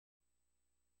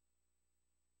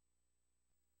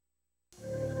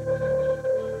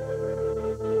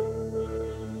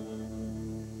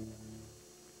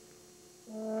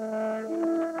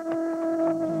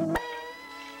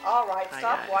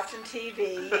off watching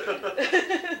TV.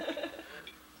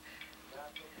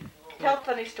 Tell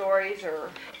funny stories or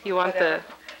You want whatever.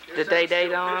 the day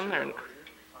date on? Or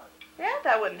Yeah,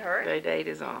 that wouldn't hurt. day date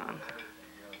is on.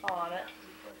 On it.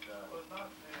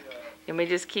 Can we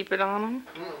just keep it on them?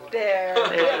 There.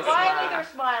 There's a Finally, smile. they're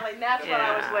smiling. That's what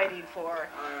I was Yeah. waiting for.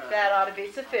 That ought to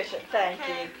be sufficient. Thank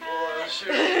Okay, you.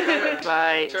 cut.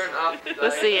 Right. Turn off the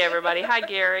We'll see everybody. Hi,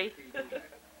 Gary.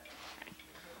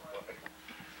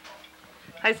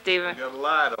 Hi, Stephen. You got a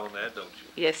light on that, don't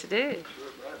you? Yes, it is.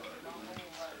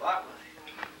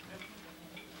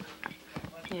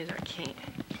 Here's our can.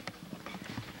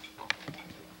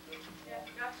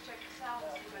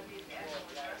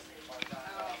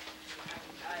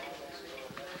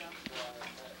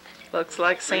 Looks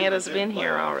like Santa's been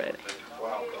here already.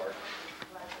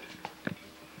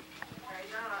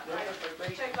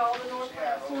 Check all the North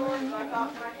Pole stores. I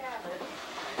thought I had it.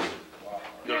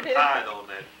 You got a tithe on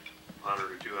that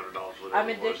 $100 or $200, whatever. I'm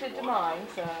it was addicted to it was. mine,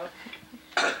 so.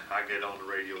 I get on the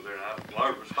radio there, and well,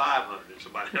 it was 500, and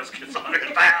somebody else gets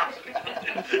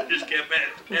 100,000. Just kept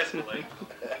escalating.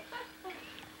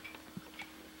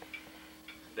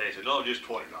 They said, no, just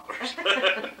 $20.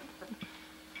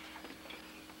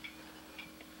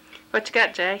 What you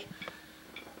got, Jay?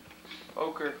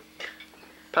 Poker.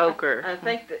 Poker. I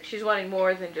think that she's wanting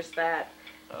more than just that.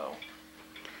 Oh.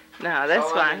 No, that's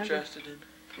all I'm fine. interested in.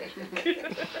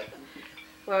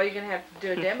 Well, you're going to have to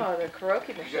do a demo of the karaoke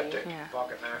You got machine. the Yeah.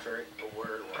 pocket knife, Eric, or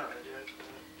where?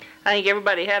 I think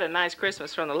everybody had a nice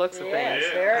Christmas from the looks of Yes,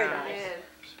 things. very Yeah. nice.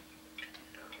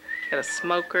 Got a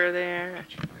smoker there.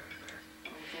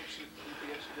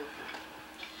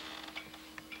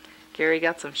 Gary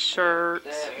got some shirts,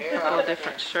 a couple of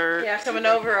different shirts. Yeah, coming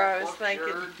over, I was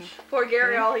thinking, poor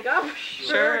Gary, all he got was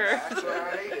Sure. shirts. That's what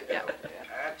I needed.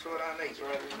 That's what I need.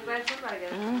 I'm glad somebody got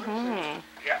it. Mm-hmm.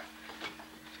 Yeah.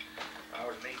 I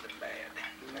was needing it bad.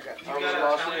 I got You got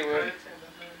lost anyway.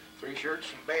 3 shirts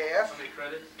from Beth.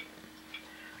 Credits?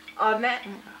 On that,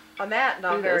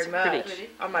 not Ooh, very that's much. pretty.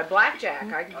 On my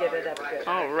blackjack, I can get it up a good.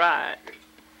 All right.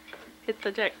 Hit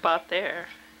the jackpot there.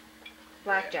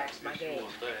 Blackjack's my game.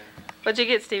 What'd you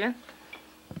get, Steven?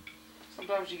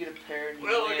 Sometimes you get a pair and you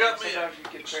Well, they win. got me a Sometimes you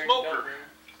get a pair smoker. and you don't win.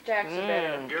 Jack's a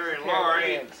better. Gary and pair of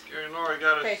Laurie, hands.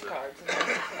 got us Face the cards.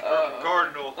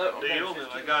 Cardinal that deal, makes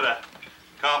and I got a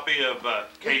copy of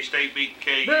K-State beating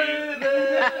KU.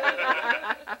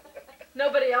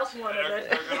 Nobody else wanted They're it.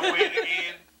 going to win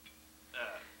again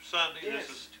Sunday.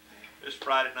 This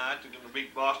Friday night. They're going to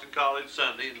beat Boston College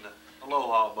Sunday in the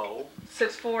Aloha Bowl.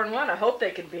 6-4-1. I hope they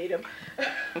can beat him.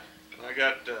 I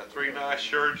got 3 nice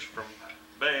shirts from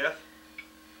Beth.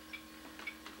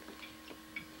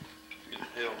 Getting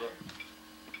held up.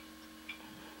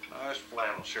 Nice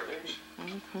flannel shirts.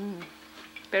 Mm-hmm.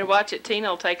 Better watch it. Tina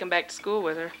will take him back to school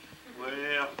with her. Well,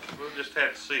 we'll just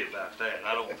have to see about that.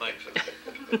 I don't think so.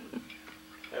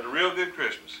 Had a real good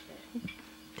Christmas.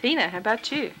 Tina, how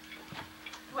about you?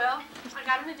 Well, I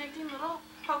got an addicting little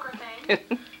poker thing.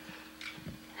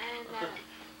 And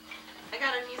I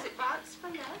got a music box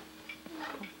from Dad.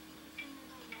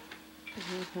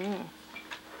 Mm-hmm. And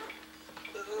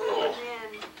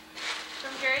then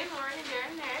from Gary and Lauren and Gary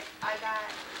and Nick, I got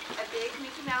a big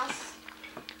Mickey Mouse.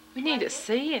 We need to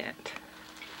see it.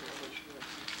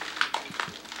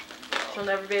 She'll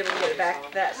never be able to get it back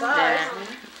to that size.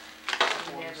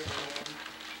 Yeah. Never can.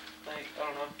 I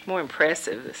don't know. More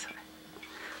impressive this way.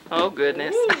 Oh,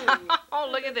 goodness. Ooh. Oh,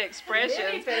 look at the Many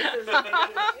expression. faces.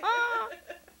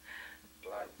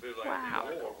 Feels like Wow.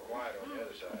 More white on the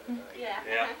other side, I think. Yeah.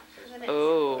 Yeah. And then it's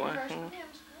Oh, the first uh-huh. one,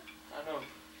 I know.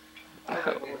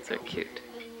 Oh, so cute.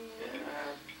 and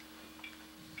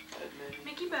Admin.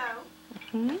 Mickey Bow,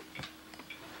 Hmm? and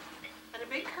a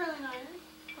big curling iron,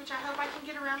 which I hope I can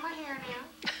get around my hair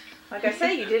now. Like I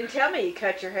say, you didn't tell me you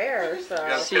cut your hair, so.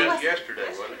 got She- cut yesterday,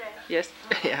 wasn't it? Yes.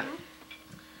 Yeah.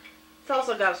 It's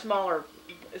also got a smaller,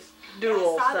 it's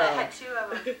dual, I saw so. that had 2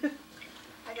 of them.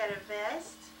 I got a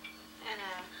vest and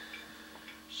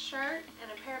a shirt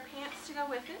and a pair of pants to go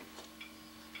with it.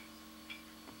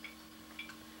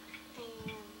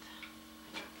 And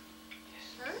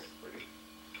a shirt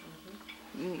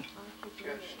Mm. You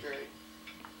got it straight.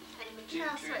 and a Mickey 2,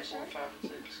 Mouse 3, 4, sweatshirt 5,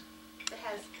 and 6. that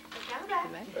has Mickey on the back.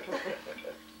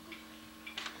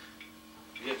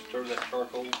 You have to stir that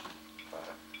charcoal.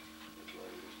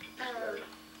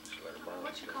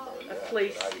 What you call it? A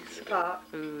fleece top.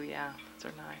 Ooh, yeah.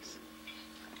 Those are nice.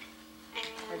 And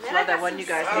I then saw I that got one some you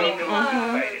guys ski made.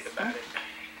 clothes. Excited about it.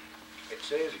 It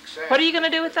says exactly. What are you going to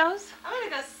do with those? I'm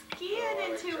gonna go skiing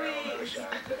in 2 weeks. I A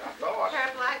thought, pair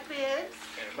of black bibs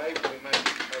and maybe we may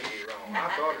be wrong. I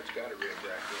thought it's got a red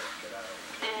bracket, but I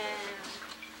don't. and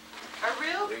A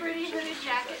real pretty hooded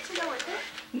jacket to go with it.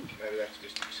 Maybe that's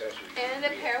just accessory. And a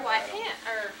pair of white pants,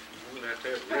 or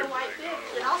pair of white bibs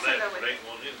that also go with it.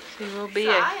 See, we'll So be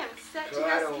I a, am set to So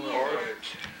I go don't know skiing.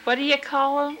 what do you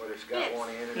call them? whether it's got one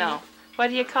in it. No. What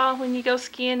do you call when you go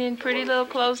skiing in pretty little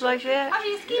clothes like that? Oh,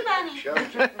 you ski bunny. Shows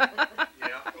you.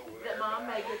 That mom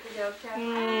may get to go check.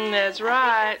 That's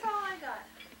right. That's all I got.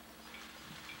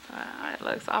 It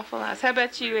looks awful nice. How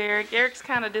about you, Eric? Eric's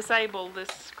kind of disabled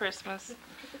this Christmas.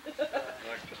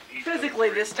 Physically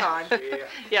this time. Yeah.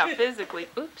 Yeah, physically.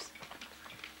 Oops.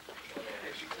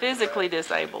 Physically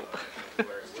disabled.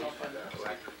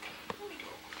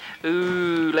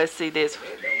 Ooh, let's see this.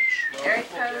 Eric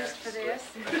posed for this.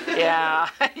 Yeah,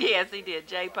 yes, he did.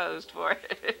 Jay posed for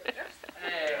it.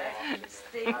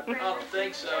 Steve I don't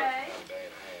think so. A day and a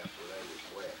half, so they was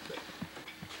wet, but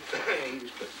he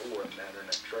just put 4 of them down in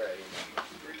that tray and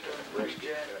rest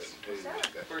it, cut it in 2, got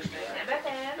the First name. that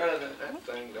That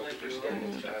thing don't just stay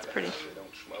inside That's the pretty. house, it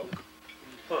don't smoke.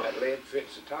 That lid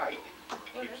fits so tight,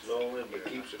 Keeps it all in it there.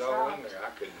 keeps it all in there. I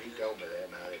couldn't, he told me that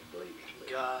and I didn't believe him.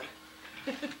 God.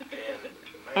 And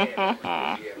man,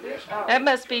 yeah, rest That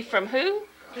must be from who?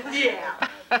 Yeah.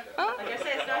 Like I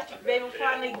said, it's nice to be able to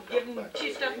finally give them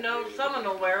cheap stuff. No, someone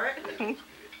will wear it.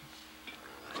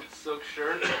 Silk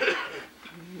shirt.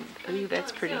 Ooh,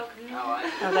 that's pretty. Silk. Oh,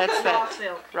 Oh, that's Raw that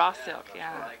silk. raw silk,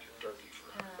 yeah. turkey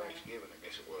for Thanksgiving, I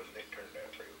guess it was, and it turned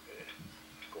out pretty good.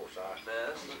 Of course, I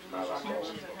Best. like all How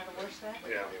to wash that?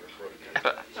 yeah.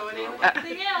 So it ain't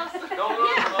anything else.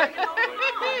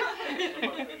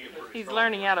 He's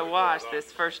learning how to wash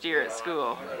this first year at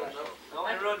school. I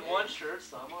only run one shirt,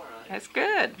 so I'm alright. That's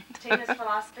good. Tina's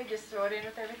philosophy, just throw it in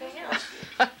with everything else.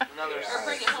 Another Or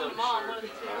bring it home to mom, one of the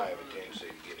I two. have a tendency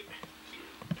to get it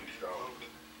too strong.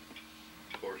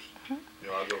 Of course, you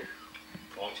know, I go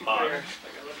on hot,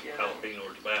 jalapeno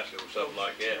or Tabasco or something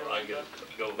like that, I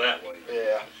go that way.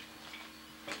 Yeah.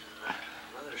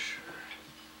 Another shirt.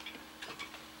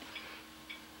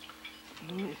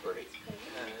 Pretty.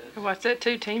 Watch that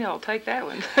too, Tina will take that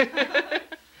one.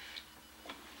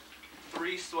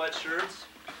 3 sweatshirts.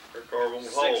 Her car won't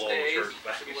 6 haul all the days shirts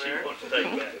back to if wear. she wants to take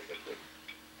that.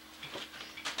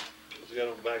 What's it got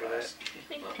on the back of that?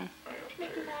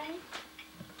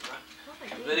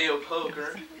 Video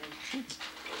poker.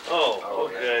 Oh,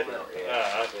 okay.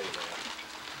 Yeah.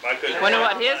 I couldn't. Wonder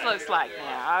what his looks like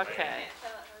now. Okay.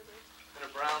 And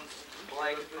a brown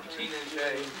blanket from Tina and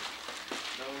Jay.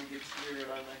 No one gets here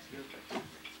on Thanksgiving.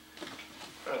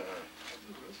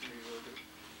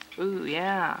 Ooh,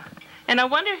 yeah. And I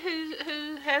wonder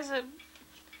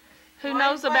who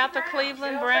knows about the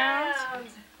Cleveland Browns?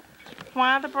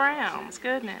 Why the Browns?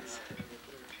 Goodness.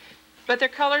 But their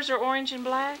colors are orange and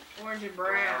black? Orange and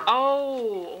brown.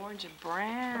 Oh, orange and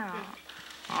brown.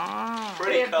 Oh.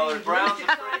 Pretty color. Brown's a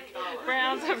pretty color.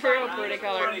 Brown's a real pretty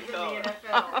color. Pretty color. In the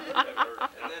NFL.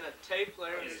 And then a tape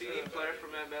player and CD player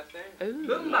from MFA. Ooh.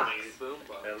 Boombox.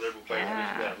 Boombox. That liberal paper,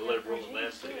 Yeah. got liberals and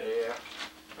that's it. Yeah.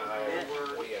 We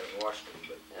haven't washed them,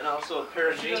 but. And also a pair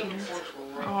of jeans.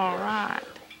 All right.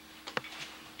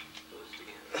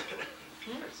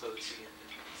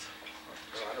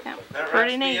 Yeah, That pretty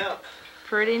wraps me neat. up.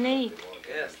 Pretty neat.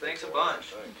 Yes, thanks a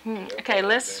bunch. Okay,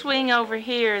 let's swing over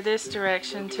here this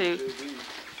direction to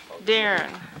Darren.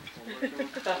 I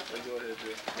got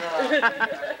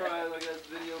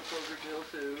video poker deal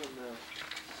too, and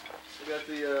I got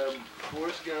the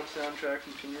Forrest Gump soundtrack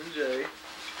from Tina and Jay,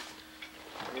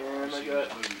 and I got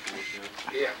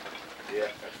Yeah. Yeah,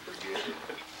 that's pretty good.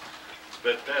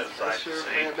 But that's that like shirt the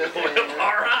from same. Aunt Beth Well, Ann.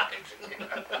 all right.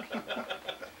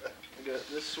 I got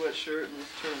this sweatshirt and this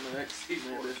turtleneck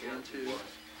from Aunt Beth Ann too.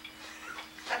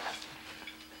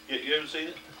 You ever seen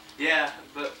it? Yeah,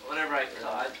 but whenever I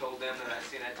told them that I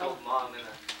seen, I told Mom, and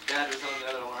Dad was on the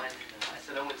other line. And I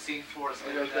said I went to see Forrest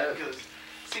Gump. Dad goes,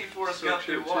 see Forrest Gump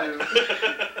do what?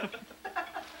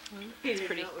 He didn't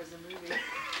pretty. know it was a movie.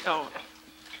 Oh,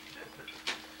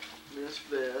 This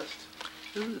vest.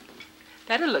 ooh.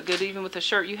 That'll look good even with the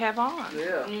shirt you have on.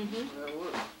 Yeah, Mm-hmm. that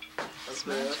would. That's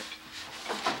Smart. vest.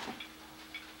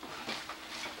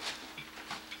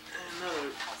 And another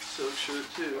silk shirt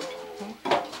too.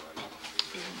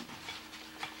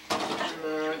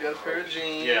 And I got a pair of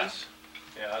jeans. Yeah.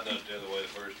 Yeah, I done it the other way the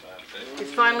first time too.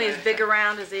 He's finally as big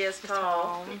around as he is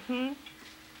tall. Mm-hmm.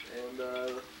 And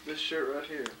this shirt right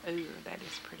here. Ooh, that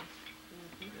is pretty.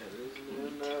 Yeah,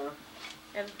 it is.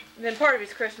 And And then part of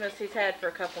his Christmas he's had for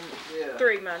a couple, yeah.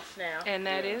 3 months now. And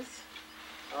that Yeah. is?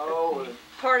 Oh, and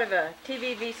Part of a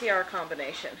TV VCR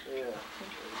combination. yeah.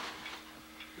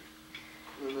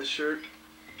 And then this shirt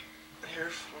here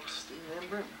from Steve and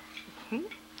Brent.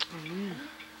 Mm-hmm.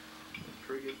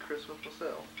 Pretty good Christmas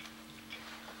myself.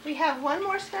 We have one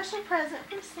more special present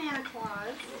from Santa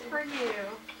Claus for you.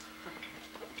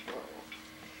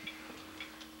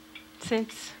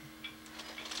 Since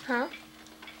Huh?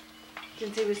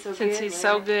 Since he was so since good. he's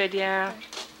so good, yeah.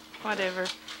 Whatever.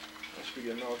 I should be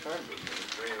getting all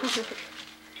kinds of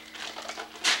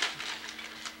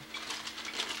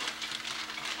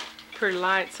Pretty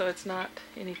light, so it's not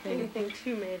anything Anything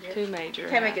too major. too major.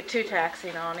 Can't make it too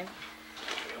taxing on him.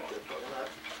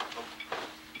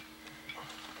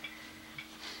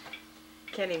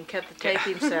 Can't even cut the tape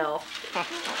himself.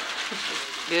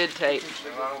 Good tape.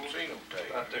 Well, I don't see no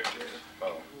tape. Right there.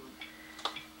 Oh.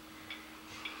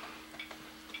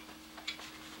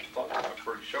 Thought they were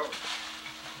pretty sharp.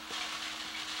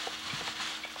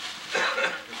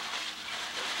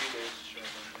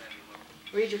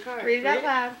 Read your card. Read it out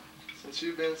loud. Since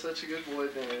you've been such a good boy,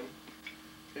 Dan,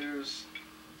 here's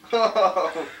here's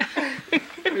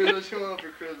what you want for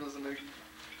Christmas. And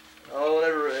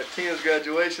whenever at Tina's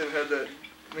graduation, had that.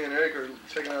 Me and Eric are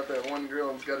checking out that one girl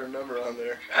and it's got her number on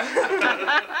there.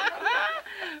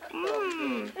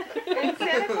 Mm. And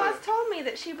Santa Claus told me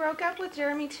that she broke up with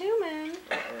Jeremy Tooman.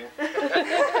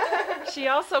 She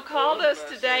also called us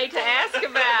today to ask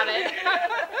about it.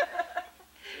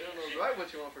 She don't know right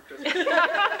what you want for Christmas. He doesn't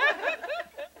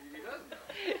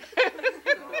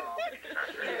know.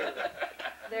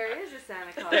 There is a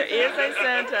Santa Claus. There is a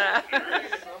Santa.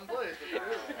 Someplace, but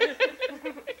there is.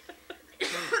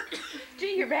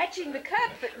 Gee, you're matching the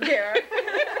cut, Jared.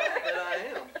 And I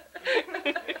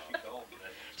am.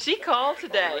 She called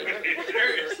today.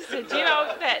 She said, you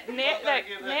know, that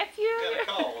nephew?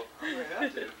 Call. I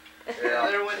have to. Yeah.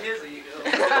 There went his ego.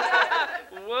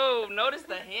 Whoa, notice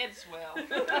the head swell.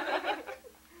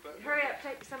 Hurry up,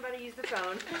 somebody use the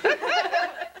phone.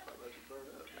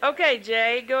 Okay,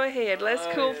 Jay, go ahead. Let's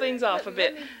cool things off a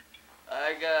bit.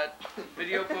 I got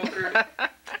video poker.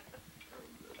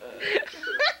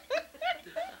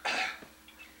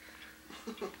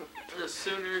 The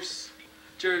Sooners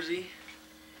jersey.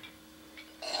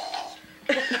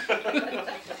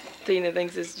 Tina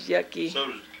thinks it's yucky. So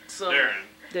does Some Darren.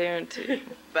 Darren too.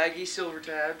 baggy silver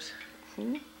tabs.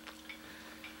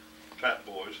 Fat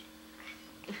boys.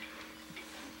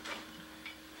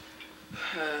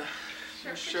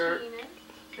 Your shirt.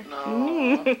 No.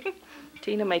 Mm.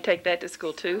 Tina may take that to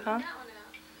school too, huh?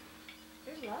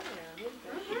 There's a lot around, isn't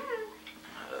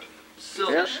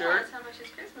Silver Really? shirt. How much is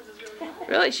Christmas is really nice.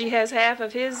 Really, she has half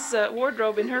of his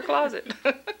wardrobe in her closet.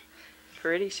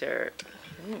 Pretty shirt.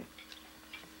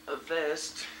 A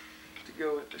vest to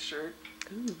go with the shirt.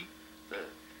 Ooh. The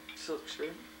silk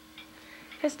shirt.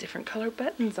 Has different colored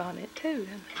buttons on it too.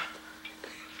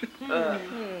 Sure does.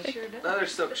 Another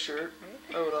silk shirt.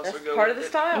 I would also That's go part with of the it.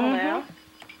 style Mhm. now.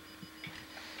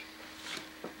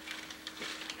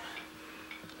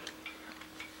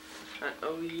 An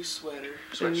OU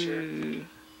sweatshirt. Ooh.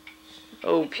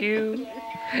 Oh, Pew.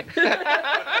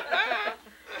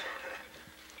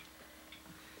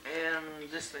 And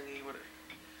this thingy, what?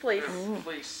 Fleece.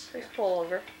 Fleece. Fleece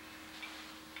pullover.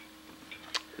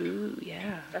 Ooh,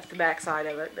 yeah. That's the back side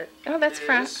of it, but Oh, that's It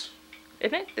front, is.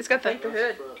 isn't it? It's got the. the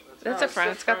hood. That's No, a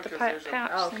front. It's got the 'cause there's a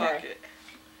pouch. Oh, thing. okay. Pocket.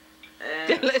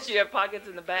 And, Unless you have pockets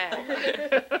in the back. and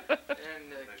a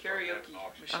karaoke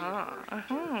machine. Ah,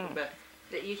 uh-huh. Beth.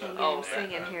 That you can get Oh, him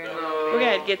singing here in a no. little We're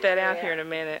bit. gonna get that out here in a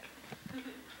minute.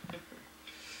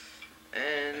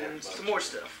 And some more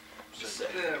stuff.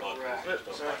 Send Yeah, them buckles right. and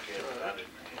stuff Sorry. like that, but I didn't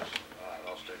ask. Alright,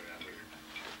 I'll stay around here.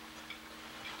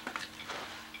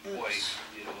 Wait,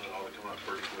 you know, it ought to come up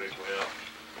pretty quick. Well,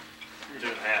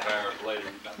 2.5 hours later, we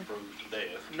about froze to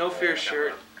death. No fear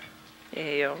shirt.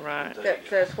 Yeah, all right. That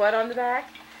says what on the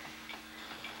back?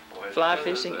 Fly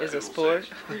fishing is a sport.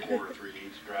 3/4, 3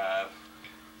 each drive.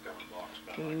 Got a box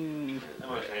about like. Ooh. I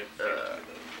must have 50 of those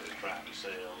they're trying to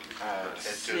sell. Had two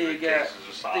So or you three got cases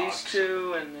of socks. these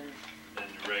two and then And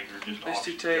the regular just these two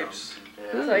auction tapes.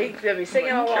 junk. So you could be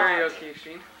singing along. Karaoke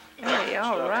machine. Hey,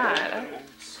 all right.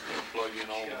 Plug in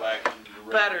all the back into the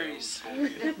radio. Batteries.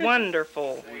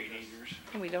 Wonderful. Weed eaters.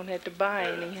 We don't have to buy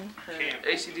any. And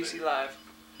AC/DC Live.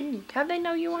 How'd they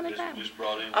know you wanted that one? Just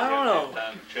brought in. I don't know.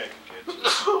 Time to check it.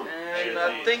 So And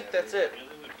I think that's it.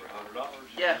 for $100.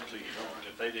 Yeah. So you don't,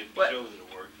 if they didn't What? show that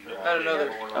it worked, you don't. I don't know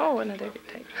that. Oh, another good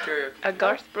tape. Karaoke. A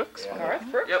Garth Brooks one. Garth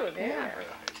Brooks Yep. one, yeah.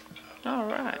 All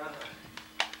right.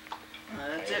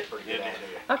 That's it. Pretty good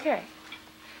idea. Okay.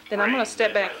 Then I'm going to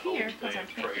step back here because I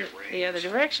can't get the other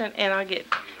direction, and I'll get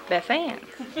Beth Ann.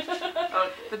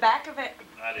 The back of it.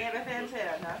 I didn't. Yeah, Beth Ann's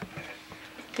head, huh?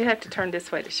 You have to turn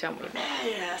this way to show me.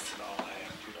 Yes.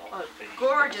 A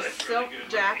Gorgeous silk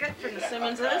jacket from the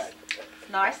Simmonses. It's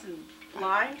nice and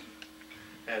lined.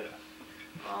 Had a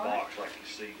box like you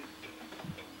see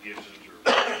Gibson's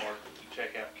or Walmart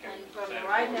checkout And counter. from the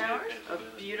Ridenour,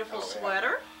 a beautiful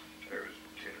sweater. There was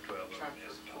 10 or 12 of them,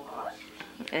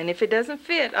 yes. And if it doesn't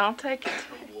fit, I'll take it.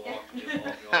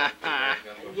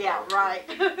 Yeah, right.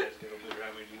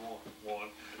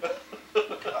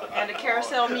 And a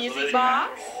carousel music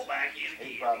box.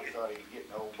 He probably thought he could get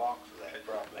an old box of that,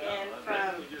 probably. And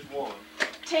from Just one.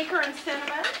 Tinker and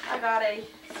Cinnamon, I got a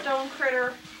Stone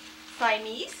Critter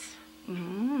Siamese.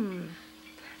 Mm.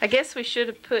 I guess we should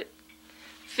have put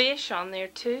fish on there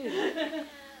too.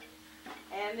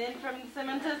 And then from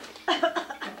Simmons,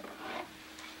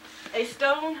 a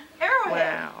stone arrowhead.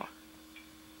 Wow.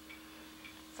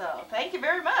 So thank you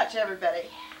very much, everybody.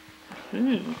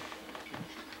 Hmm.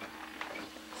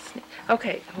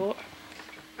 Okay. Well,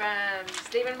 From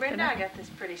Steve and Brenda, I got this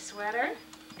pretty sweater.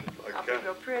 Like Hope you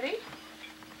go pretty.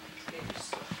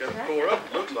 got it tore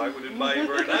up. Looks like we didn't buy you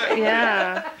very nice.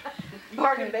 yeah.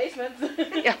 Bargain basements.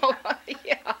 yeah.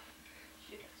 Yeah.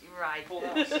 Right.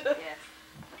 Yes.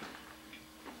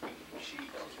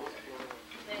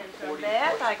 Then from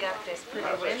Beth, I got this pretty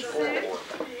windsuit.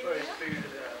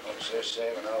 It says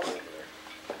 7 over there.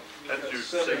 That's your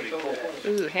 74.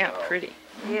 Ooh, how pretty.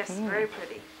 Yes, very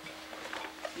pretty.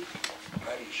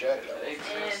 How do you shut it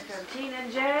off? And from Tina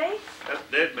and Jay, That's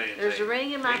dead man's there's a age.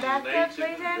 ring in my bathtub.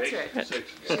 Please answer it.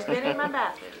 She's been in my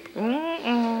bathroom.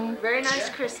 Mm-mm. Very nice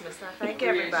Christmas. I thank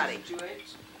everybody.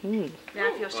 Mm.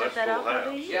 Now, if you'll shut that off,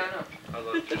 Full please. Yeah, I know.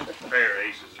 I love just a pair of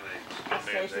aces and That's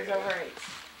eights. Stacy's over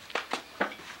 8.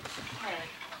 Okay.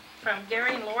 From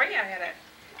Gary and Lori, I had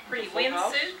a pretty Full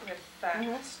house? windsuit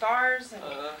with stars and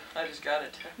I just got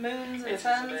it. moons and Aces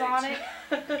suns and on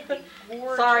it.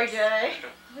 Gorgeous. Sorry, Jay.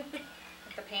 With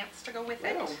the pants to go with They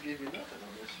it. don't give you nothing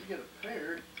on this. You get a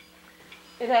pair.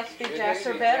 It has to be just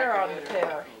or better on the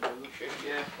pair.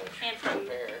 Yeah. And from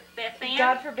Beth Ann,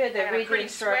 God forbid I they got a read the pretty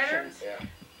sweater. instructions.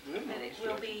 And it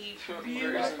will be Beautiful.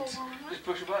 beautiful on Just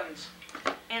push the buttons.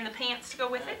 it. And the pants to go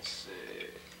with it. Let's see.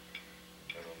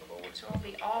 So it'll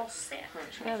be all set.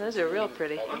 Yeah, those are real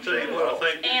pretty. I'll tell you what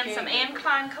I think. And some Anne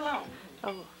Klein cologne.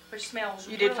 Oh. Which smells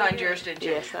You did really find good. yours, didn't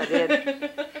you? Yes, I did.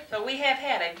 So we have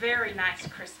had a very nice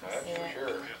Christmas. That's for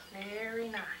sure. Very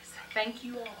nice. Thank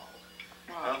you all.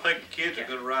 I think the kids are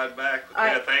gonna ride back with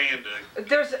I- Beth Ann to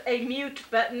There's a mute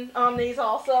button on these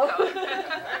also.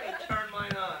 I turned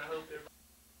mine on. I hope they're.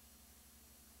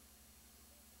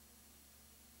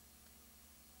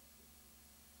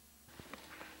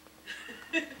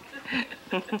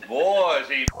 Boy, is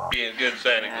he being good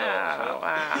Santa Claus. Oh,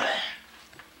 wow.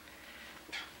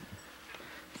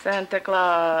 Santa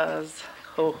Claus.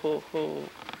 Ho, ho, ho.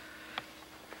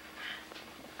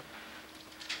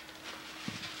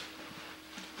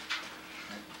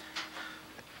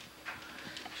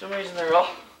 For some reason they're all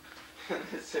in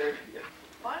this area.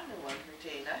 Find one for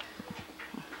Tina.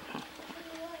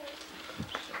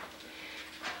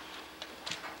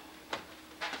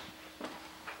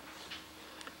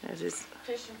 There's this.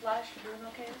 Fish and Flash, you doing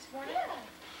okay this morning?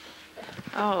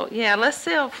 Oh, yeah, let's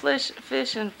sell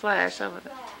fish and flash over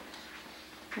there.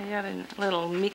 They got a little mix.